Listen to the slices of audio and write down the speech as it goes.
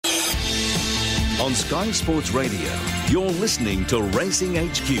On Sky Sports Radio, you're listening to Racing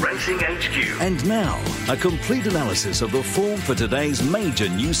HQ. Racing HQ. And now, a complete analysis of the form for today's major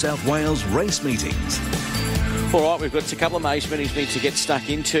New South Wales race meetings. All right, we've got a couple of race meetings we need to get stuck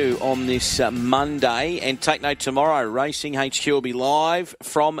into on this Monday. And take note, tomorrow, Racing HQ will be live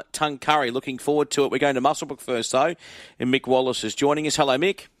from Tuncurry. Looking forward to it. We're going to Muswellbrook first, though, and Mick Wallace is joining us. Hello,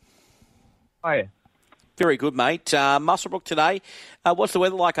 Mick. Hiya. Very good, mate. Muswellbrook today. What's the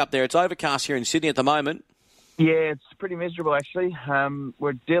weather like up there? It's overcast here in Sydney at the moment. Yeah, it's pretty miserable, actually.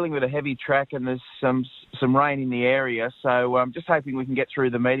 We're dealing with a heavy track and there's some rain in the area, so I'm just hoping we can get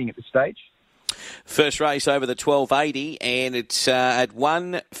through the meeting at this stage. First race over the 1280, and it's at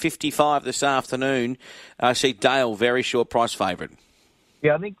 1:55 this afternoon. I see Dale, very short price favourite.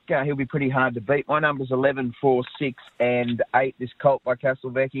 Yeah, I think he'll be pretty hard to beat. My number's 11, 4, 6 and 8, this colt by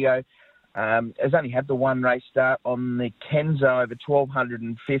Castelvecchio. Has only had the one race start on the Kenzo over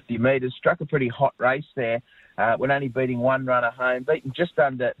 1,250 metres. Struck a pretty hot race there when only beating one runner home, beaten just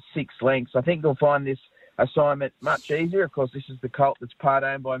under 6 lengths. I think they'll find this assignment much easier. Of course, this is the colt that's part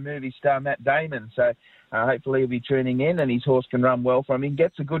owned by movie star Matt Damon, so hopefully he'll be tuning in and his horse can run well for him. He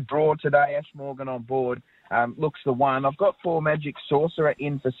gets a good draw today. Ash Morgan on board. Looks the one. I've got 4 Magic Sorcerer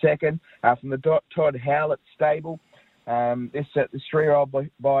in for second from the Todd Howlett stable. This 3-year-old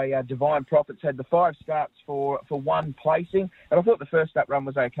by Divine Profits had the 5 starts for one placing, and I thought the first up run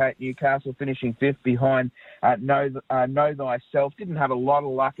was okay at Newcastle, finishing 5th behind Know Thyself. Didn't have a lot of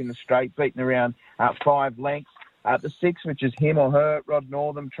luck in the straight, beaten around 5 lengths. The 6, which is Him or Her, Rod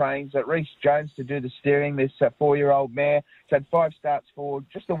Northam trains Reece Jones to do the steering. This 4-year-old mare. It's had 5 starts for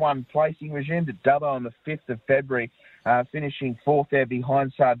just the one placing. Resumed at Dubbo on the 5th of February, finishing 4th there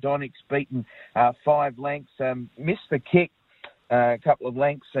behind Sardonyx, beaten 5 lengths. Missed the kick a couple of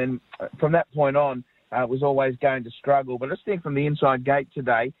lengths, and from that point on, was always going to struggle. But I just think from the inside gate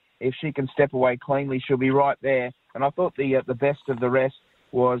today, if she can step away cleanly, she'll be right there. And I thought the best of the rest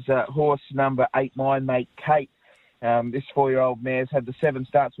was horse number 8, My Mate Kate. This 4-year-old mare's had the 7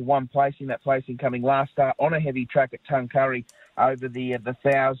 starts for one placing, that placing coming last start on a heavy track at Tuncurry over the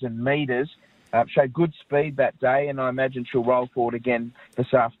 1,000 metres. Showed good speed that day, and I imagine she'll roll forward again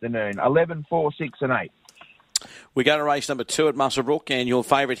this afternoon. 11, 4, 6 and 8. We go to race number 2 at Muswellbrook, and your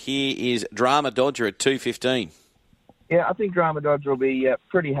favourite here is Drama Dodger at 2:15. Yeah, I think Drama Dodger will be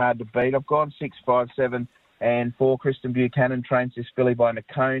pretty hard to beat. I've gone 6, 5, 7 and 4. Kristen Buchanan trains this filly by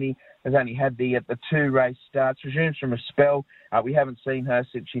Nakoni. Has only had the 2 race starts. Resumes from a spell. We haven't seen her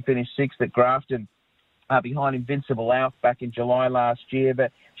since she finished 6th at Grafton behind Invincible Alf back in July last year.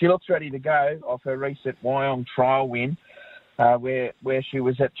 But she looks ready to go off her recent Wyong trial win, where she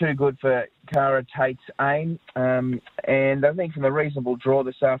was at too good for Cara Tate's aim. And I think from a reasonable draw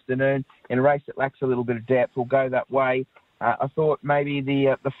this afternoon in a race that lacks a little bit of depth will go that way. I thought maybe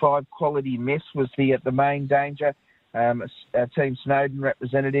the 5 Quality Miss was the main danger. Team Snowden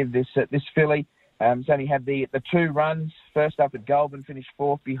representative, this filly. It's only had the 2 runs. First up at Goulburn, finished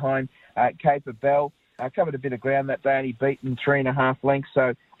 4th behind Caper Bell. Covered a bit of ground that day, only beaten 3.5 lengths,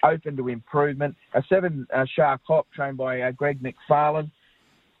 so open to improvement. A 7 Shark Hop, trained by Greg McFarlane.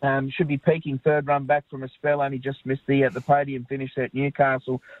 Should be peaking 3rd run back from a spell, only just missed the podium finish at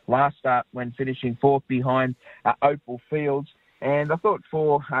Newcastle last start when finishing 4th behind Opal Fields. And I thought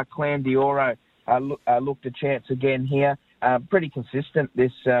for Clan Dioro looked a chance again here. Pretty consistent,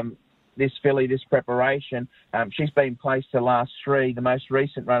 this filly, this preparation. She's been placed to last 3. The most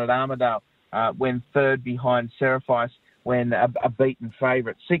recent run at Armidale when 3rd behind Seraphice when a beaten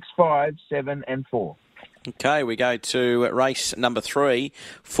favourite. 6, 5, 7 and 4. Okay, we go to race number 3.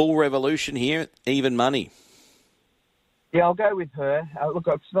 Full Revolution here, even money. Yeah, I'll go with her. Look,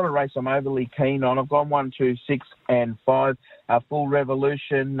 it's not a race I'm overly keen on. I've gone 1, 2, 6 and 5. Full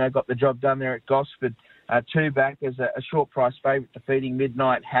Revolution got the job done there at Gosford. 2 back as a short price favourite, defeating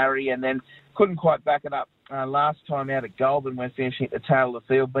Midnight Harry, and then couldn't quite back it up last time out at Goulburn when finishing at the tail of the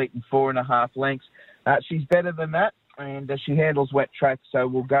field, beaten 4.5 lengths. She's better than that, and she handles wet tracks, so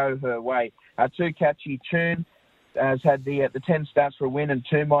we'll go her way. 2 Catchy Tune has had the 10 starts for a win and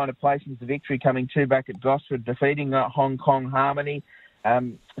 2 minor placings to victory, coming 2 back at Gosford, defeating Hong Kong Harmony.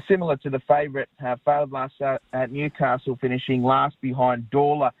 Similar to the favourite, failed last start at Newcastle, finishing last behind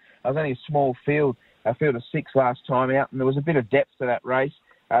Dorla. It was only a small field, a field of 6 last time out, and there was a bit of depth to that race.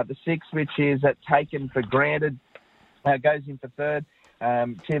 The 6, which is Taken for Granted, goes in for 3rd.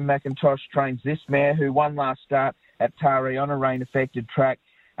 Tim McIntosh trains this mare, who won last start at Taree on a rain-affected track,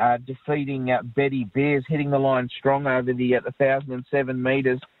 defeating Betty Beers, hitting the line strong over the 1,007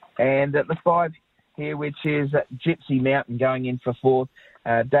 metres. And at the 5 here, which is Gypsy Mountain, going in for 4th.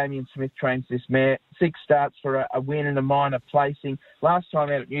 Damien Smith trains this mare. 6 starts for a win and a minor placing. Last time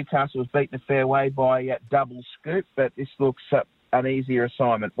out at Newcastle was beaten a fair way by Double Scoop, but this looks an easier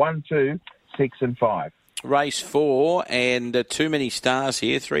assignment. 1, 2, 6 and 5. Race 4 and too many stars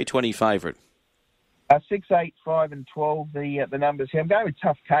here. 320 favourite. 6, 8, 5 and 12, the numbers here. I'm going with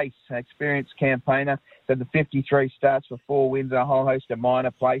Tough Case, experienced campaigner. So the 53 starts for 4 wins and a whole host of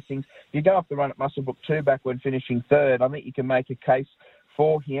minor placings. If you go off the run at Muswellbrook 2 back when finishing 3rd, I think you can make a case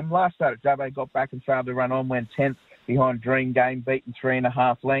for him. Last start at Dubbo, got back and failed to run on, went 10th behind Dream Game, beaten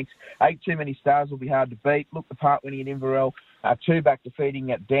 3.5 lengths. 8 too many stars will be hard to beat. Look the part winning at Inverell. 2 back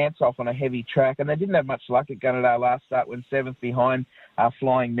defeating at Dance Off on a heavy track. And they didn't have much luck at Gunnedah last start when 7th behind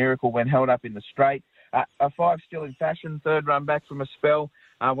Flying Miracle when held up in the straight. A 5 still in fashion, 3rd run back from a spell.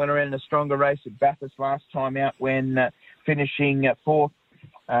 Went around in a stronger race at Bathurst last time out when finishing 4th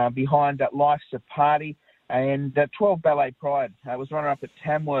behind Life's a Party. And 12 Ballet Pride was runner-up at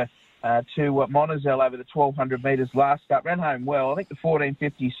Tamworth to Monazelle over the 1,200 metres last start. Ran home well. I think the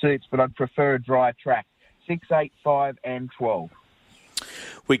 1450 suits, but I'd prefer a dry track. 6, 8, 5 and 12.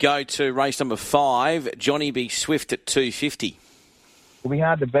 We go to race number 5, Johnny B. Swift at 250. It'll be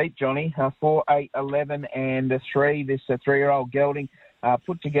hard to beat, Johnny. 4, 8, 11 and 3. This 3-year-old gelding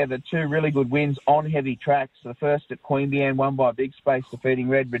put together 2 really good wins on heavy tracks. The first at Queanbeyan, won by Big Space, defeating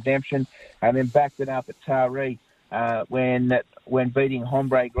Red Redemption, and then backed it up at Taree when beating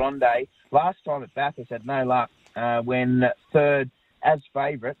Hombre Grande. Last time at Bathurst had no luck when 3rd as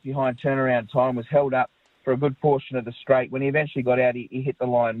favourite behind Turnaround Time was held up for a good portion of the straight. When he eventually got out, he hit the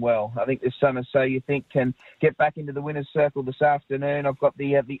line well. I think this summer, so you think, can get back into the winner's circle this afternoon. I've got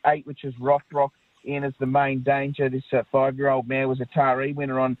the 8, which is Rock in as the main danger. This 5-year-old mare was a Taree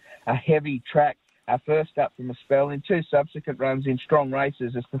winner on a heavy track. First up from a spell. In 2 subsequent runs in strong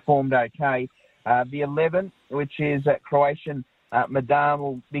races, has performed okay. The 11, which is Croatian Madame,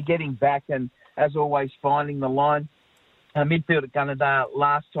 will be getting back and, as always, finding the line. Midfield at Gunnedah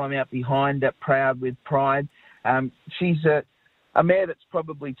last time out behind Proud with Pride. She's a mare that's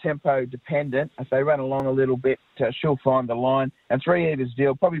probably tempo dependent. If they run along a little bit, she'll find the line. And 3 Evers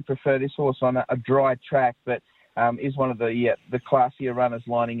Deal, probably prefer this horse on a dry track, but is one of the classier runners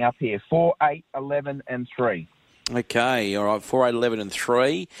lining up here. 4, 8, 11 and 3. Okay, all right, 4, 8, 11 and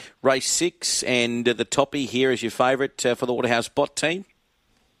 3. Race 6 and the toppy here is your favourite for the Waterhouse Bot team?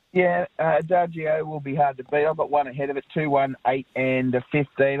 Yeah, Adagio will be hard to beat. I've got one ahead of it, 2, 1, 8 and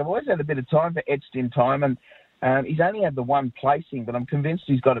 15. I've always had a bit of time for Etched in Time, and he's only had the 1 placing, but I'm convinced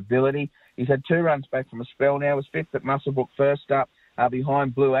he's got ability. He's had 2 runs back from a spell now. Was 5th at Muswellbrook first up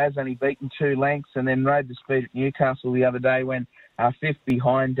behind Blue Az, only beaten 2 lengths, and then rode the speed at Newcastle the other day when 5th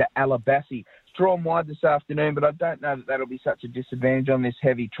behind Alabassi. It's drawn wide this afternoon, but I don't know that that'll be such a disadvantage on this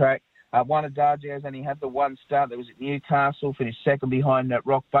heavy track. One of Dargio's only had the 1 start that was at Newcastle, finished 2nd behind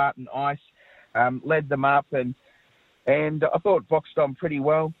Rock Barton Ice, led them up, and I thought boxed on pretty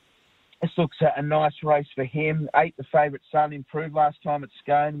well. This looks a nice race for him. 8, the favourite Son, improved last time at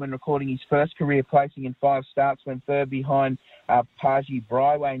Scone when recording his first career placing in 5 starts, when 3rd behind Paji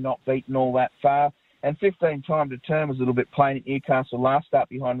Bryway, not beaten all that far. And 15, Time to Turn, was a little bit plain at Newcastle last start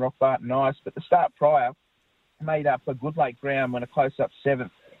behind Rock Barton Ice, but the start prior made up a good late ground when a close-up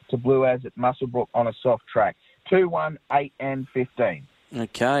 7th to Blue Az at Muswellbrook on a soft track. 2, 1, 8 and 15.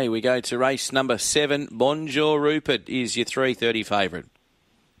 Okay, we go to race number 7. Bonjour Rupert is your 3:30 favourite.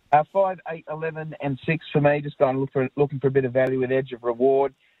 5, 8, 11 and 6 for me. Just going looking for a bit of value with Edge of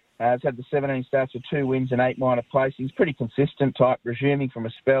Reward. It's had the 17 starts with 2 wins and 8 minor placings. Pretty consistent type, resuming from a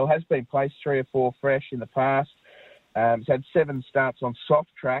spell. Has been placed 3 or 4 fresh in the past. It's had 7 starts on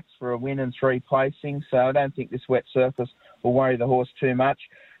soft tracks for a win and 3 placings. So I don't think this wet surface will worry the horse too much.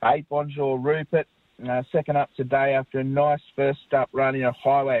 8, Bonjour Rupert. Second up today after a nice first up run in a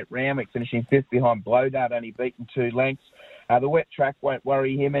highway at Randwick, finishing 5th behind Blowdart, only beaten 2 lengths. The wet track won't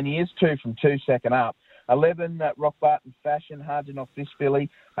worry him, and he is 2 from 2 second up. 11, Rock Barton Fashion, hard to knock this filly.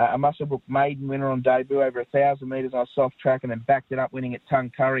 A Muswellbrook maiden winner on debut over 1,000 metres on a soft track, and then backed it up winning at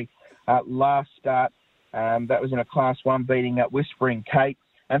Tuncurry last start. That was in a Class 1 beating Whispering Kate.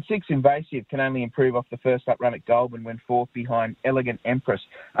 And 6, Invasive, can only improve off the first up run at Goulburn when 4th behind Elegant Empress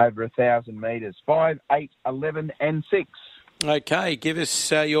over 1,000 metres. 5, 8, 11 and 6. Okay, give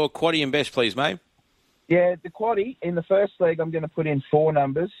us your quaddie and best, please, mate. Yeah, the quaddie, in the first leg, I'm going to put in 4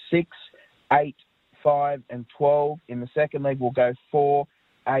 numbers, 6, 8, 5 and 12. In the second leg, we'll go 4,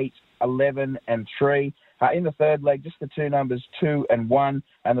 8, 11 and 3. In the third leg, just the 2 numbers, 2 and 1.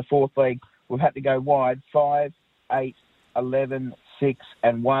 And the fourth leg, we've had to go wide, 5, 8, 11, 6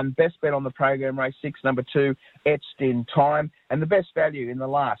 and 1. Best bet on the program, race 6, number 2, Etched in Time. And the best value in the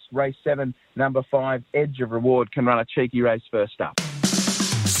last, race 7, number 5, Edge of Reward, can run a cheeky race first up.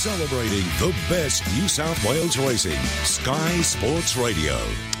 Celebrating the best New South Wales racing. Sky Sports Radio.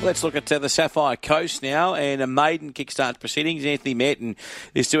 Let's look at the Sapphire Coast now, and a maiden kickstart proceedings. Anthony Manton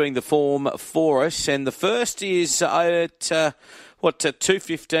is doing the form for us, and the first is at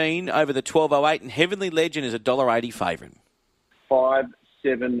 2.15 over the 12.08, and Heavenly Legend is $1.80 favourite. 5,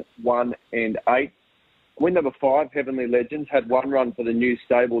 7, 1 and 8. Win number 5, Heavenly Legends, had one run for the new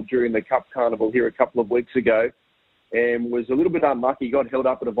stable during the Cup Carnival here a couple of weeks ago, and was a little bit unlucky. Got held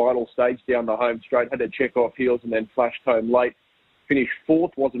up at a vital stage down the home straight, had to check off heels and then flashed home late. Finished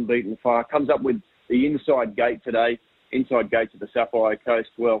 4th, wasn't beaten far. Comes up with the inside gate today. Inside gates of the Sapphire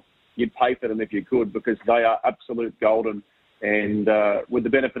Coast. Well, you'd pay for them if you could, because they are absolute golden. And with the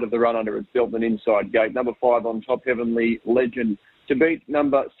benefit of the run under its belt, an inside gate. Number 5 on top, Heavenly Legend. To beat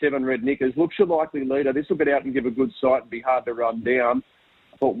number 7, Red Knickers. Looks your likely leader. This will get out and give a good sight and be hard to run down.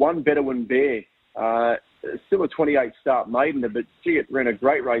 But one Bedouin Bear. Still a 28 start maiden, but it ran a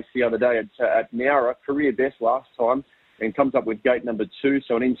great race the other day at Nowra. Career best last time. And comes up with gate number 2,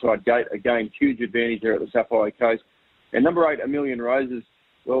 so an inside gate. Again, huge advantage there at the Sapphire Coast. And number 8, A Million Roses.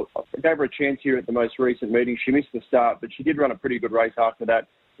 Well, I gave her a chance here at the most recent meeting. She missed the start, but she did run a pretty good race after that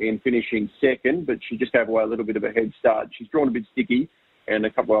in finishing second, but she just gave away a little bit of a head start. She's drawn a bit sticky, and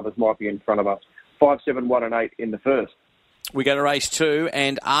a couple of others might be in front of us. 5, 7, 1 and 8 in the first. We go to race 2,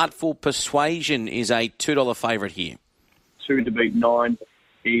 and Artful Persuasion is a $2 favourite here. 2 to beat 9,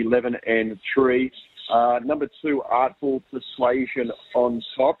 11 and 3. Number 2, Artful Persuasion on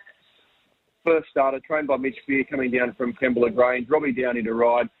top. First starter, trained by Mitch Beer, coming down from Kembla Grange. Robbie Downey to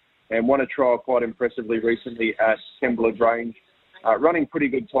ride, and won a trial quite impressively recently at Kembla Grange. Running pretty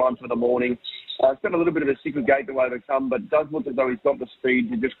good time for the morning. It's got a little bit of a sickle gate to overcome, but does look as though he's got the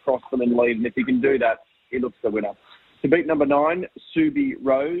speed to just cross them and lead. And if he can do that, he looks the winner. To beat number 9, Subi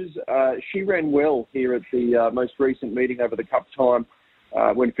Rose. She ran well here at the most recent meeting over the Cup time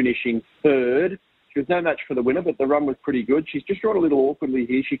when finishing 3rd. She was no match for the winner, but the run was pretty good. She's just drawn a little awkwardly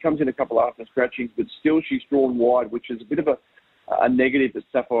here. She comes in a couple after scratchings, but still she's drawn wide, which is a bit of a negative at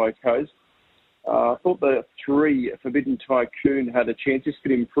Sapphire Coast. I thought the 3, Forbidden Tycoon, had a chance. This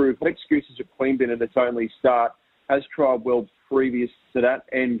could improve. Had excuses at Queanbeyan at its only start. Has trialled well previous to that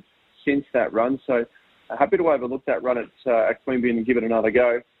and since that run. So happy to overlook that run at Queanbeyan and give it another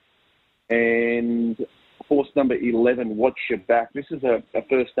go. And horse number 11, Watch Your Back. This is a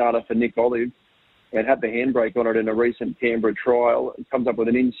first starter for Nick Olive, and had the handbrake on it in a recent Canberra trial. It comes up with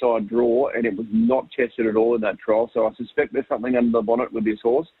an inside draw, and it was not tested at all in that trial. So I suspect there's something under the bonnet with this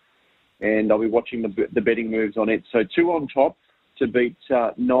horse, and I'll be watching the betting moves on it. So 2 on top to beat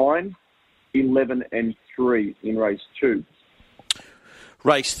 9, 11 and 3 in race 2.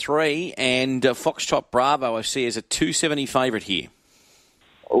 Race 3, and Foxtrot Bravo I see as a $2.70 favourite here.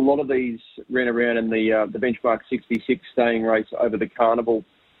 A lot of these ran around in the benchmark 66 staying race over the Carnival.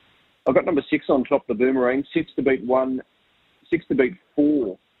 I've got number 6 on top, the Boomerang. 6 to beat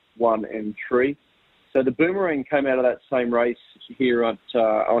 4, 1 and 3. So the Boomerang came out of that same race here on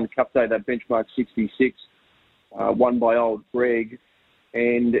Cup Day, that benchmark 66, won by old Greg.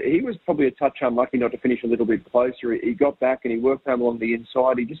 And he was probably a touch unlucky not to finish a little bit closer. He got back and he worked home along the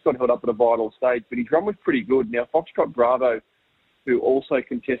inside. He just got held up at a vital stage, but his run was pretty good. Now, Foxtrot Bravo, who also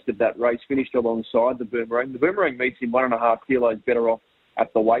contested that race, finished alongside the Boomerang. The Boomerang meets him 1.5 kilos better off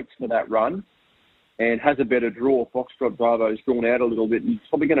at the weights for that run and has a better draw. Foxtrot Bravo's drawn out a little bit and he's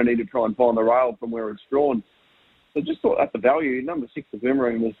probably going to need to try and find the rail from where it's drawn. So just thought at the value, number 6, the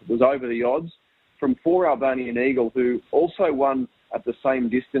Boomerang, was over the odds. From 4, Albanian Eagle, who also won at the same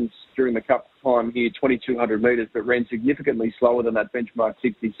distance during the Cup time here, 2,200 metres, but ran significantly slower than that benchmark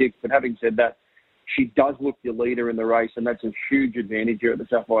 66. But having said that, she does look your leader in the race, and that's a huge advantage here at the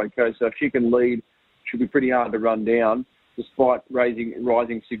Sapphire Coast. So if she can lead, she'll be pretty hard to run down, despite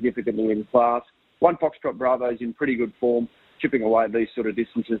rising significantly in class. 1, Foxtrot Bravo's in pretty good form, chipping away at these sort of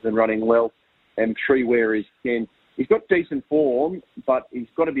distances and running well. And 3, Where Is Ken. He's got decent form, but he's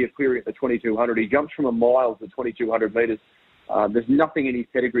got to be a query at the 2,200. He jumps from a mile to 2,200 metres. There's nothing in his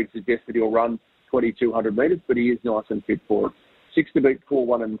pedigree to suggest that he'll run 2,200 metres, but he is nice and fit for it. 6 to beat 4,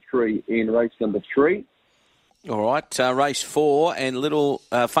 1 and 3 in race number 3. All right, race 4, and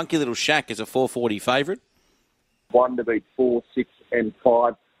Funky Little Shack is a $4.40 favourite. 1 to beat 4, 6 and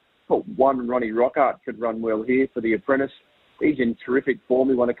 5. But 1, Ronnie Rockart could run well here for the Apprentice. He's in terrific form.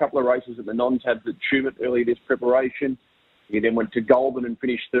 He won a couple of races at the non-tabs at Tumut early this preparation. He then went to Goulburn and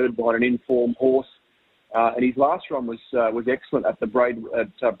finished 3rd behind an in-form horse. And his last run was excellent at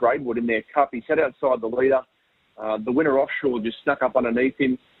Braidwood in their Cup. He sat outside the leader. The winner Offshore just snuck up underneath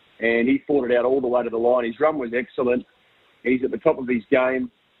him, and he fought it out all the way to the line. His run was excellent. He's at the top of his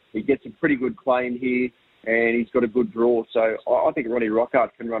game. He gets a pretty good claim here. and he's got a good draw. So I think Ronnie Rockhart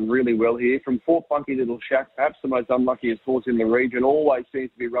can run really well here. From 4, Funky Little Shack, perhaps the most unluckiest horse in the region, always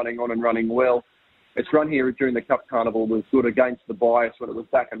seems to be running on and running well. Its run here during the Cup Carnival was good against the bias when it was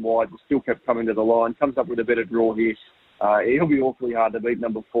back and wide, but still kept coming to the line. Comes up with a better draw here. He'll be awfully hard to beat,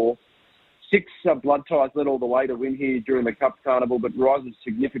 number 4. 6, Blood Ties led all the way to win here during the Cup Carnival, but rises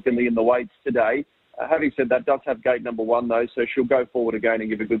significantly in the weights today. Having said that, does have gate number 1, though, so she'll go forward again and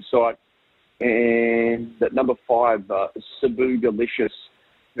give a good sight. And at number 5, Cebu Delicious,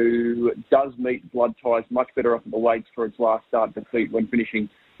 who does meet Blood Ties much better up at the weights for its last start defeat when finishing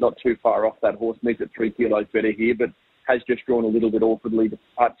not too far off. That horse meets at 3 kilos better here, but has just drawn a little bit awkwardly.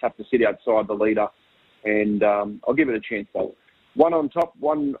 Perhaps have to sit outside the leader. And I'll give it a chance, though. 1 on top,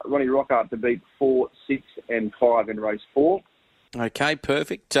 1 Ronnie Rockhart to beat 4, 6 and 5 in race 4. Okay,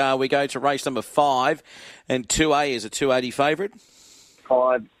 perfect. We go to race number 5, and 2A is a 280 favourite.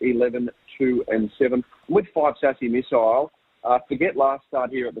 5, 11, 2 and 7. With 5, Sassy Missile. Forget last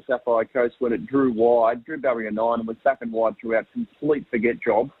start here at the Sapphire Coast when it drew wide, drew barrier 9 and was back and wide throughout. Complete forget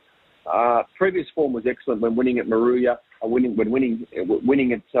job. Previous form was excellent when winning at Maruya,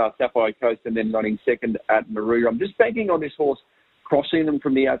 winning at Sapphire Coast and then running second at Maruya. I'm just banking on this horse crossing them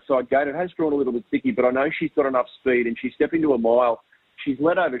from the outside gate. It has drawn a little bit sticky, but I know she's got enough speed and she's stepping to a mile. She's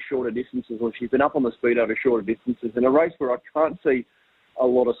led over shorter distances, or she's been up on the speed over shorter distances. In a race where I can't see a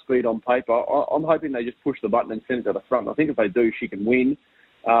lot of speed on paper, I'm hoping they just push the button and send it to the front. I think if they do, she can win.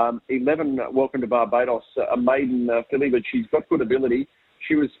 11, Welcome to Barbados, a maiden filly, but she's got good ability.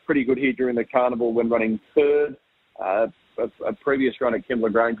 She was pretty good here during the carnival when running third. A previous run at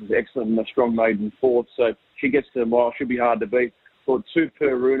Kembla Grange was excellent and a strong maiden fourth, so she gets to the mile. She'll be hard to beat. Thought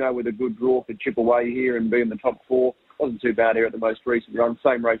Super Runo with a good draw could chip away here and be in the top 4. Wasn't too bad here at the most recent run.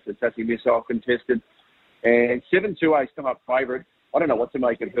 Same race that Sassy Missile contested. And 7-2-8's come up favourite. I don't know what to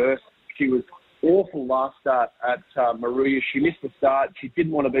make of her. She was awful last start at Maruya. She missed the start. She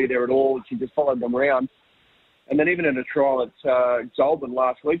didn't want to be there at all. She just followed them around. And then even in a trial at Goulburn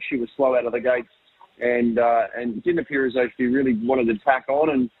last week, she was slow out of the gates and didn't appear as though she really wanted to tack on.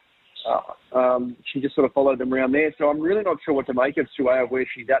 And she just sort of followed them around there. So I'm really not sure what to make of Suea, where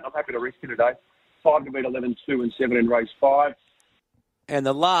she's at. And I'm happy to risk her today. 5 to beat 11, 2 and 7 in race 5. And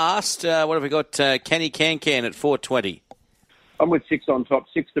the last, what have we got? Kenny Can at 420. I'm with 6 on top,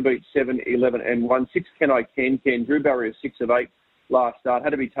 6 to beat 7, 11 and 1. 6 Can I Can. Drew barrier 6 of 8 last start.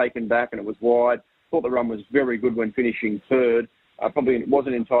 Had to be taken back and it was wide. Thought the run was very good when finishing third. Probably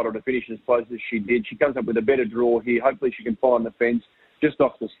wasn't entitled to finish as close as she did. She comes up with a better draw here. Hopefully she can find the fence just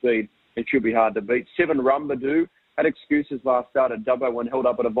off the speed. It should be hard to beat. 7 Rumbadoo. Had excuses last start at Dubbo when held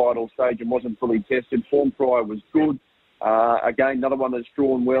up at a vital stage and wasn't fully tested. Form prior was good. Again, another one that's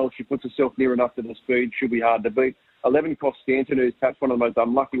drawn well. She puts herself near enough to the speed. Should be hard to beat. 11 Constantin, who's perhaps one of the most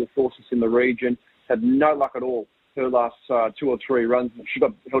unluckiest horses in the region. Had no luck at all her last 2 or 3 runs. She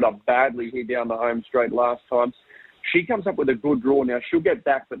got held up badly here down the home straight last time. She comes up with a good draw now. She'll get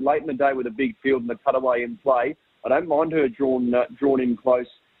back, but late in the day with a big field and the cutaway in play, I don't mind her drawn in close,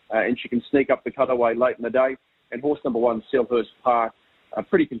 and she can sneak up the cutaway late in the day. And horse number 1, Selhurst Park, a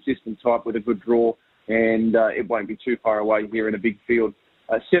pretty consistent type with a good draw, and it won't be too far away here in a big field.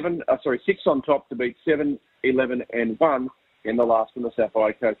 6 on top to beat 7, 11 and 1 in the last from the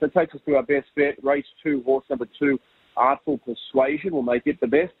Sapphire Coast. That takes us to our best bet. Race 2, horse number 2, Artful Persuasion will make it the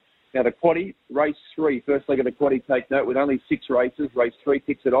best. Now the quaddie, race 3, first leg of the quaddie, take note, with only 6 races. Race 3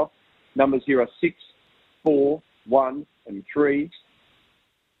 kicks it off. Numbers here are 6, 4, 1 and 3.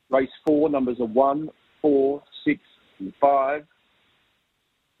 Race 4, numbers are 1, 4, 6 and 5.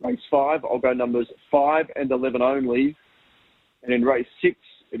 Race 5, I'll go numbers 5 and 11 only. And in race 6,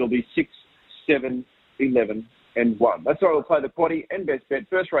 it'll be 6, 7, 11 and 1. That's why we'll play the quaddie and best bet.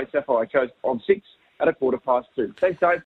 First race, Sapphire Coast on 6 at 2:15. Thanks, Dave.